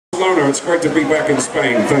Barcelona. It's great to be back in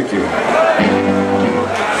Spain. Thank you.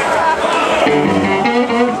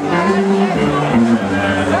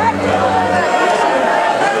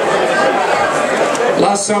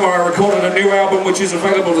 Last summer I recorded a new album which is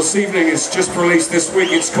available this evening. It's just released this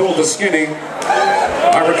week. It's called The Skinny.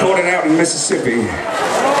 I recorded out in Mississippi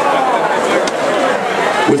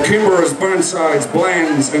with Kimbrough, Burnsides,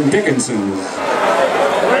 Blands and Dickinsons.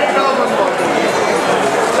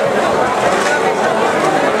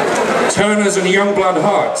 Turners and Youngblood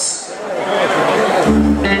Hearts.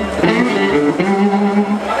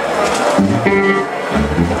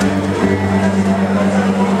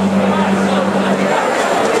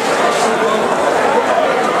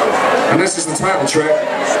 And this is the title track.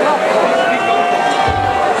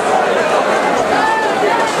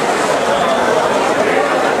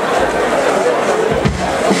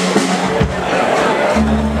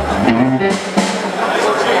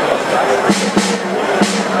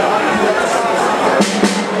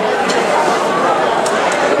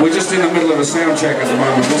 We're just in the middle of a sound check at the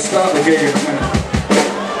moment. We'll start the gig in a minute.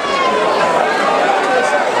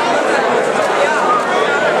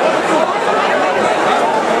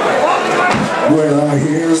 Well,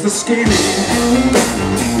 here's the skinny,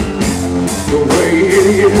 the way it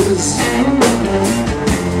is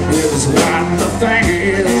what the thing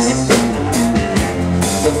is.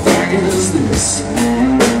 The thing is this: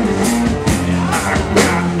 I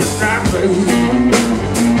got the nothing,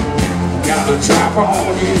 got the drop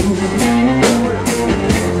on you,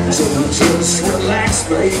 so just relax,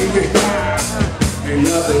 baby, ain't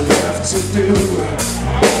nothing left to do.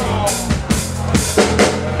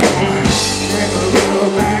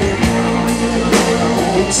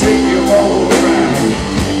 Take you all around.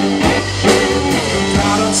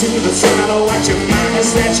 Dollar to the title, what your mind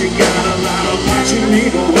is that you got a lot of what you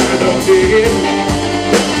need to wind up dead.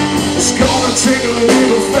 It's gonna take a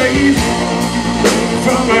little faith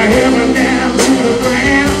from the heaven down to the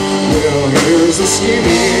ground. Well, here's the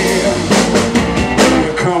skinny,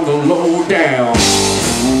 here come the low down.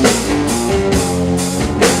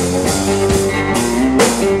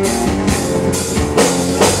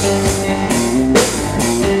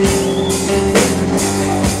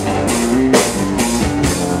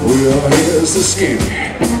 Well, here's the skinny,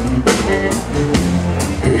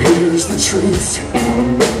 here's the truth.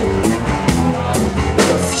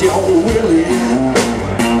 If you're willing,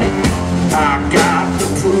 I got the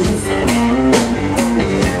proof.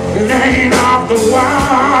 It ain't off the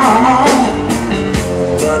wall,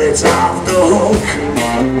 but it's off the hook.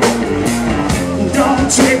 Don't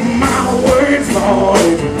take my word for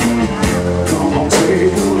it, come on,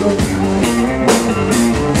 take a look.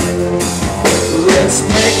 Let's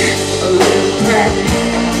make a little pact.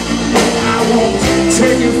 I won't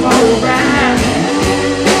take you for a ride.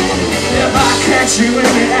 If I catch you in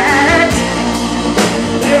the act,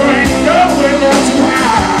 there ain't nowhere left to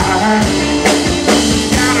hide.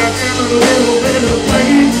 Gotta give it a little bit of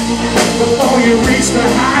faith before you reach the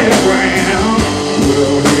higher ground.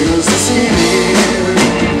 Well, here's the skinny,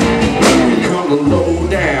 here come the low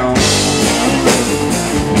down.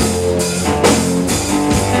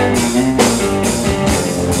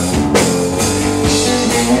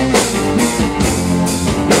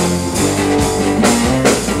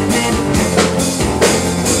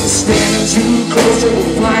 Too close to the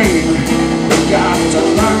flame, you got to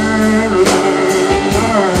learn.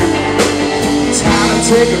 Time to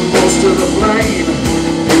take most of the blame.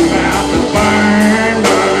 You have to burn,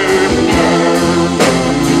 burn, burn.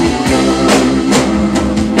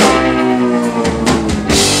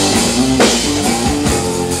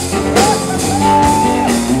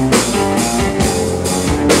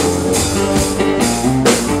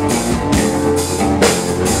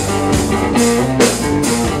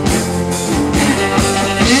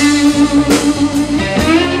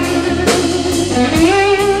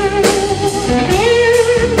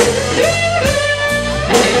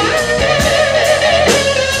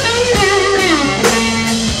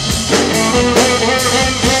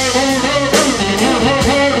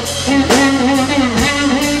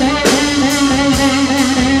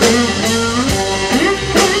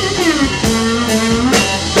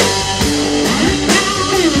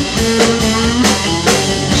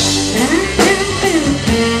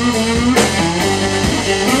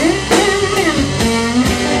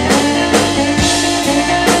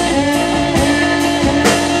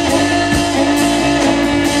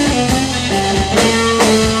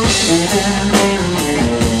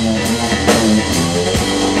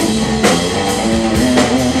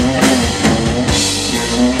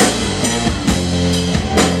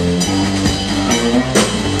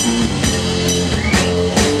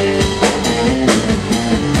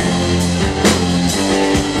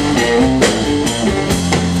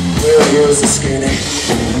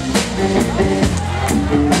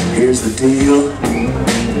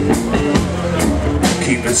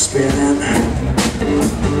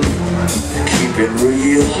 keep it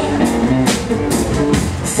real.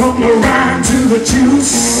 From the rind to the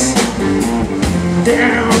juice,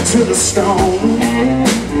 down to the stone.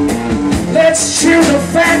 Let's chew the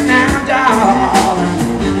fat now, darling,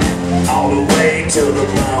 all the way to the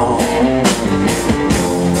bone.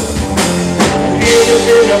 Give a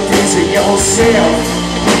little piece of yourself,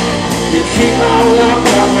 you keep all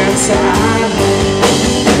locked up inside.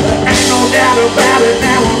 Ain't no doubt about it,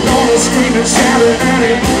 now I'm gonna scream and shout it,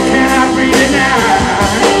 honey, can I breathe it now?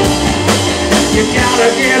 You gotta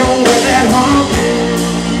get over that hump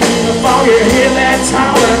before you hear that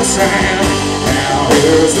tall and sound. Now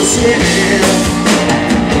here's the skin.